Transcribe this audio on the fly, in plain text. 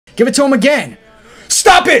Give it to him again.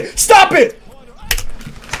 Stop it! Stop it!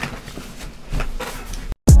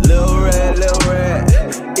 Lil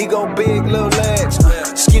Red, ego big, little legs,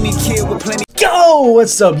 skinny kid with plenty. Yo,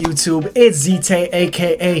 what's up YouTube? It's ZTAY,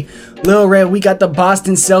 aka Lil Red. We got the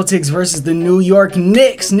Boston Celtics versus the New York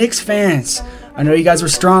Knicks. Knicks fans, I know you guys were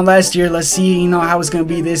strong last year. Let's see, how it's gonna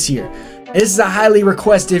be this year. This is a highly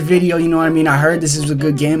requested video, you know what I mean? I heard this is a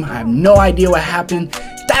good game. I have no idea what happened.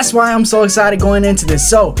 That's why I'm so excited going into this.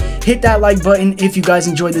 So hit that like button if you guys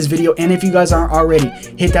enjoyed this video, and if you guys aren't already,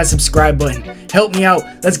 hit that subscribe button. Help me out.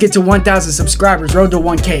 Let's get to 1,000 subscribers, road to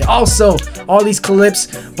 1K. Also, all these clips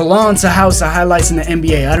belong to House of Highlights in the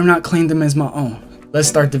NBA. I do not claim them as my own. Let's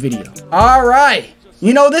start the video. All right,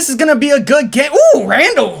 this is gonna be a good game. Ooh,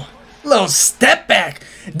 Randall, little step back.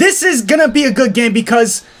 This is gonna be a good game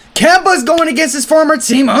because Kemba's going against his former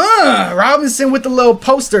team. Robinson with the little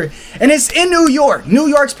poster. And it's in New York. New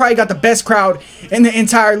York's probably got the best crowd in the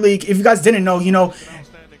entire league. If you guys didn't know,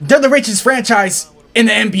 they're the richest franchise in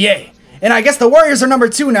the NBA. And I guess the Warriors are number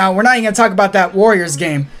 2 now. We're not even going to talk about that Warriors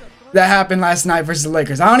game that happened last night versus the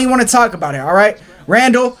Lakers. I don't even want to talk about it, all right?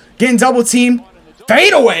 Randall getting double teamed.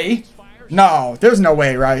 Fade away. No, there's no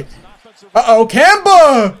way, right? Uh-oh,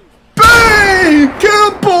 Kemba. Bang!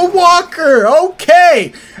 Kemba Walker.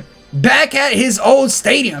 Okay. Back at his old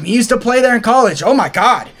stadium. He used to play there in college. Oh my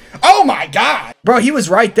god. Oh my god. Bro, he was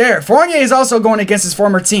right there. Fournier is also going against his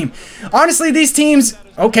former team. Honestly, these teams...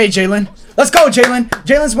 Okay, Jalen. Let's go, Jalen.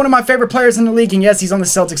 Jalen's one of my favorite players in the league. And yes, he's on the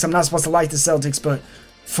Celtics. I'm not supposed to like the Celtics, but...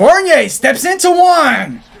 Fournier steps into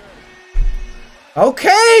one.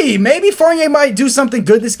 Okay, maybe Fournier might do something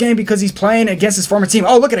good this game because he's playing against his former team.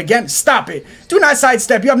 Oh, look at it again. Stop it. Do not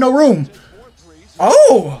sidestep. You have no room.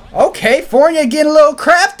 Oh, okay. Fournier getting a little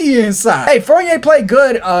crafty inside. Hey, Fournier played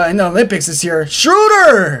good in the Olympics this year.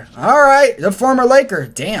 Schroeder. All right, the former Laker.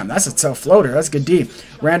 Damn, that's a tough floater. That's good D.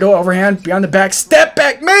 Randall overhand, beyond the back. Step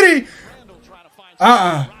back, midi.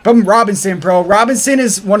 From Robinson, bro. Robinson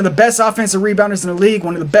is one of the best offensive rebounders in the league.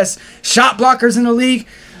 One of the best shot blockers in the league.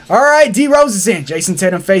 All right, D Rose is in. Jason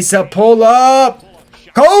Tatum face up, pull up.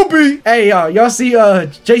 Kobe. Hey, y'all see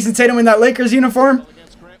Jason Tatum in that Lakers uniform?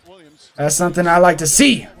 That's something I like to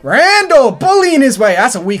see. Randall bullying his way.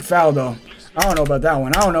 That's a weak foul, though. I don't know about that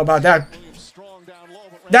one. I don't know about that.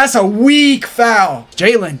 That's a weak foul.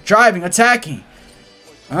 Jalen driving, attacking.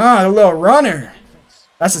 The little runner.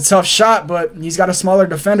 That's a tough shot, but he's got a smaller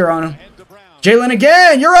defender on him. Jalen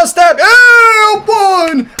again. Euro step.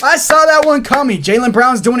 One. I saw that one coming. Jalen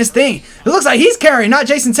Brown's doing his thing. It looks like he's carrying, not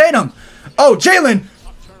Jason Tatum. Oh, Jalen.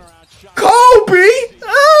 Kobe.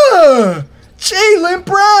 Jalen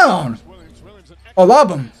Brown. Oh,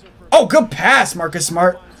 lob him. Oh, good pass, Marcus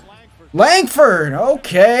Smart. Langford.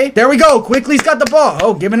 Okay. There we go. Quickly's got the ball.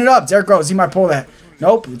 Oh, giving it up. Derrick Rose. He might pull that.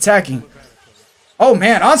 Nope. Attacking. Oh,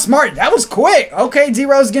 man. On Smart. That was quick. Okay.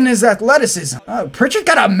 D-Rose getting his athleticism. Pritchard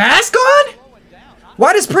got a mask on?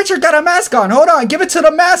 Why does Pritchard got a mask on? Hold on. Give it to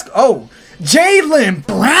the mask. Oh, Jalen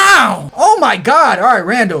Brown. Oh, my God. All right,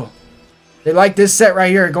 Randall. They like this set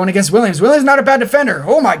right here. Going against Williams. Williams not a bad defender.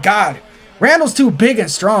 Oh, my God. Randall's too big and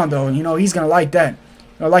strong, though. He's going to like that.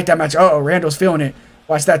 Gonna like that match. Uh-oh, Randall's feeling it.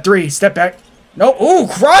 Watch that 3. Step back. No. Ooh,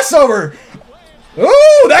 crossover.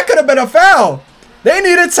 Ooh, that could have been a foul. They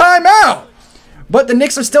need a timeout. But the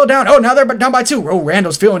Knicks are still down. Oh, now they're down by 2. Oh,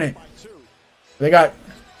 Randall's feeling it. They got...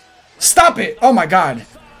 Stop it. Oh, my God.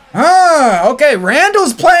 Okay.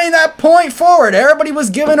 Randall's playing that point forward. Everybody was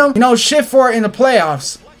giving him, shit for it in the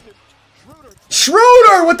playoffs.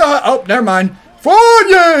 Schroeder with the... Oh, never mind.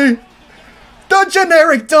 Fournier. The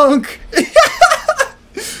generic dunk.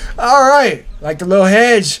 All right. Like the little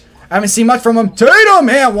hedge. I haven't seen much from him. Tatum,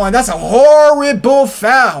 man, one. That's a horrible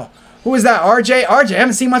foul. Who is that? RJ? RJ, I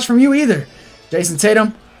haven't seen much from you either. Jason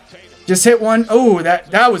Tatum. Just hit one. Oh,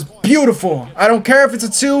 that was beautiful. I don't care if it's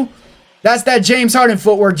a 2. That's that James Harden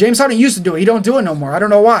footwork. James Harden used to do it. He don't do it no more. I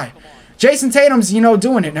don't know why. Jason Tatum's,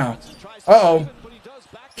 doing it now. Uh-oh.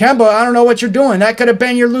 Kemba, I don't know what you're doing. That could have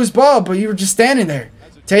been your loose ball, but you were just standing there.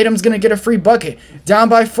 Tatum's going to get a free bucket. Down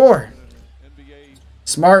by 4.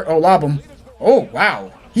 Smart. Oh, lob him. Oh,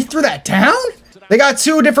 wow. He threw that down? They got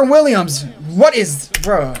 2 different Williams. What is...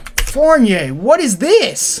 Bruh. Fournier. What is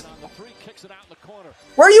this?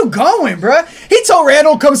 Where are you going, bruh? He told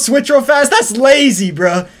Randall come switch real fast. That's lazy,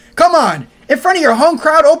 bruh. Come on. In front of your home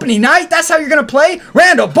crowd opening night? That's how you're going to play?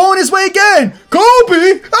 Randall bowling his way again.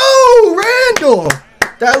 Kobe. Oh, Randall.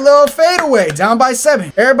 That little fadeaway, down by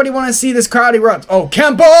 7. Everybody want to see this crowd erupt. Oh,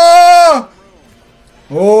 Kemba!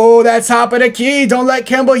 Oh, that's top of the key. Don't let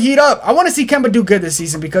Kemba heat up. I want to see Kemba do good this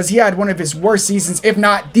season because he had one of his worst seasons, if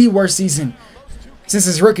not the worst season, since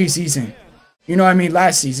his rookie season.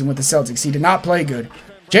 Last season with the Celtics. He did not play good.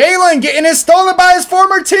 Jalen getting it stolen by his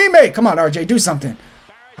former teammate. Come on, RJ, do something.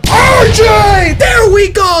 RJ! There we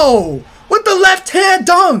go! With the left hand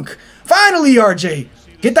dunk. Finally, RJ.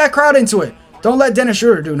 Get that crowd into it. Don't let Dennis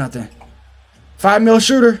Schroeder do nothing. 5 mil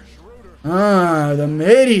shooter. The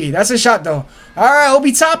midi. That's a shot, though. All right,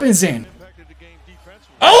 Obi Toppin's in.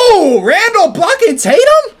 Oh, Randall blocking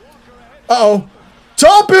Tatum? Uh-oh.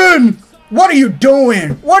 Toppin! What are you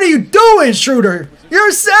doing? What are you doing, Schroeder?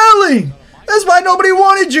 You're selling. That's why nobody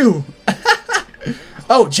wanted you.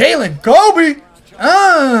 Oh, Jalen. Kobe.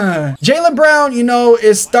 Jaylen Brown, you know,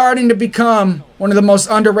 is starting to become one of the most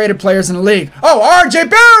underrated players in the league. Oh, RJ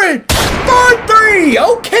Barrett! 4-3!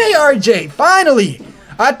 Okay, RJ, finally.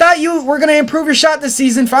 I thought you were going to improve your shot this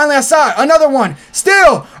season. Finally, I saw it. Another one.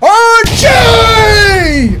 Still,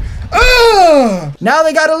 RJ! Now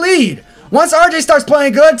they got a lead. Once RJ starts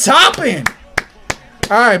playing good, Toppin.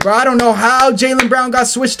 All right, bro, I don't know how Jaylen Brown got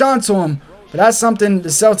switched on to him, but that's something the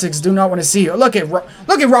Celtics do not want to see. Look at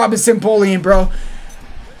Robinson bullying, bro.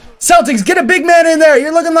 Celtics, get a big man in there.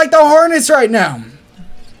 You're looking like the Hornets right now.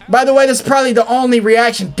 By the way, that's probably the only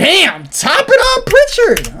reaction. Damn, top it on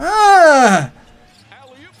Pritchard.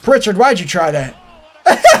 Pritchard, why'd you try that?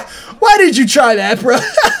 Why did you try that, bro?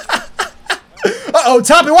 Uh-oh,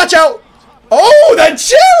 top it, watch out. Oh, the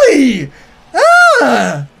chili.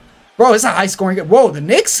 Bro, it's a high scoring game. Whoa, the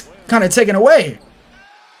Knicks kind of taken away.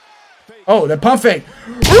 Oh, the pump fake.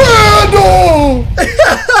 Randall!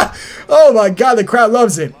 Oh my God, the crowd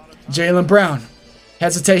loves it. Jaylen Brown.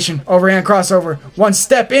 Hesitation. Overhand crossover. One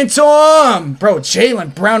step into him. Bro,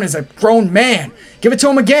 Jaylen Brown is a grown man. Give it to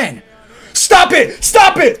him again. Stop it!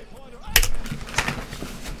 Stop it!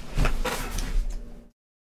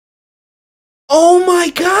 Oh my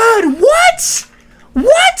God! What?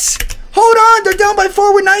 What? Hold on, they're down by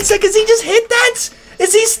 4 with 9 seconds. He just hit that?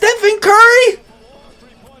 Is he Stephen Curry?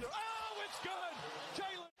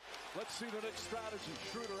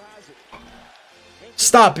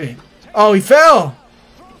 Stop it. Oh, he fell.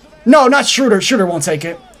 No, not Schroeder. Schroeder won't take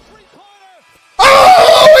it.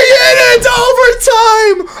 Oh, he hit it!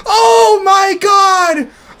 Overtime! Oh my God!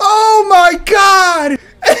 Oh my God!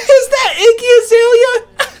 Is that Iggy Azalea?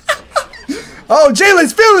 Oh,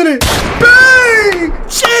 Jalen's feeling it. Bang!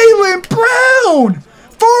 Jaylen Brown!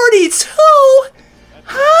 42?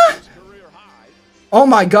 Huh? Oh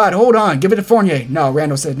my God, hold on. Give it to Fournier. No,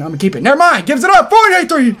 Randall said, no, I'm gonna keep it. Never mind. Gives it up. Fournier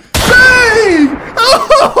 3. Bang!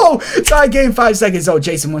 Oh! Tie game, 5 seconds. Oh,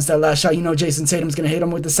 Jason wants that last shot. You know Jason Tatum's gonna hit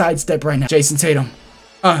him with the sidestep right now. Jason Tatum.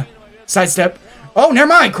 Sidestep. Oh, never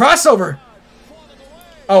mind. Crossover.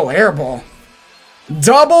 Oh, air ball.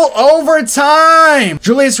 Double overtime.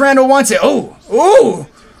 Julius Randle wants it. Oh! Oh!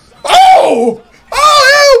 Oh! Oh,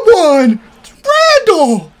 air one!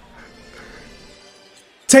 Randall!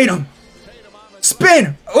 Tatum.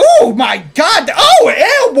 Spin. Oh, my God. Oh,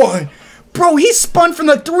 air one. Bro, he spun from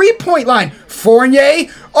the three-point line. Fournier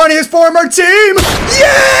on his former team.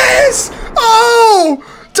 Yes! Oh!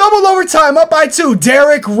 Double overtime, up by 2.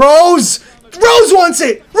 Derrick Rose. Rose wants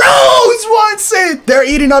it. Rose wants it. They're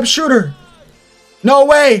eating up Schroeder. No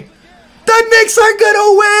way. The Knicks are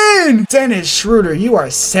gonna win. Dennis Schroeder, you are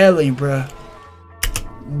selling, bro.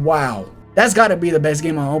 Wow. That's got to be the best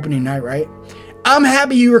game on opening night, right? I'm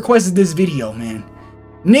happy you requested this video, man.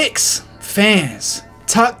 Knicks fans,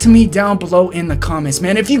 talk to me down below in the comments,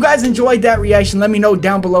 man. If you guys enjoyed that reaction, let me know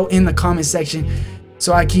down below in the comment section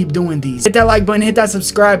so I keep doing these. Hit that like button, hit that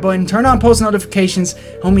subscribe button, turn on post notifications,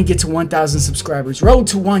 help me get to 1,000 subscribers. Road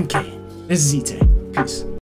to 1K. This is ZTAY. Peace.